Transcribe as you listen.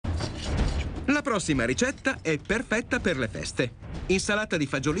La prossima ricetta è perfetta per le feste. Insalata di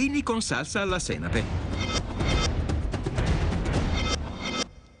fagiolini con salsa alla senape.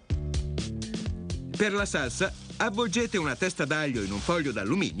 Per la salsa, avvolgete una testa d'aglio in un foglio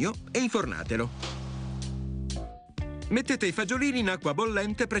d'alluminio e infornatelo. Mettete i fagiolini in acqua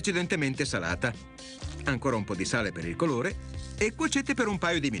bollente precedentemente salata. Ancora un po' di sale per il colore e cuocete per un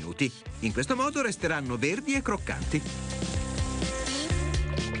paio di minuti. In questo modo resteranno verdi e croccanti.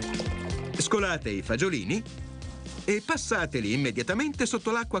 Scolate i fagiolini e passateli immediatamente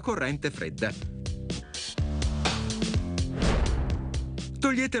sotto l'acqua corrente fredda.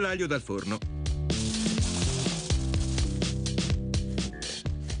 Togliete l'aglio dal forno.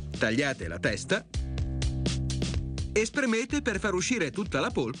 Tagliate la testa e spremete per far uscire tutta la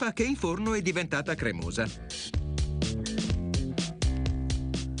polpa che in forno è diventata cremosa.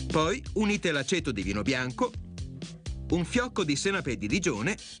 Poi unite l'aceto di vino bianco, un fiocco di senape di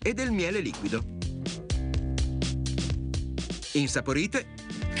Digione e del miele liquido. Insaporite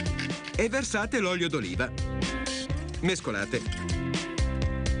e versate l'olio d'oliva. Mescolate.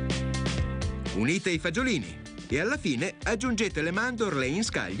 Unite i fagiolini e alla fine aggiungete le mandorle in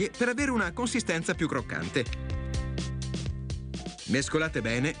scaglie per avere una consistenza più croccante. Mescolate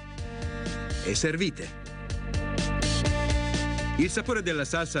bene e servite. Il sapore della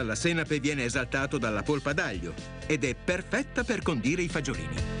salsa alla senape viene esaltato dalla polpa d'aglio ed è perfetta per condire i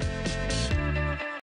fagiolini.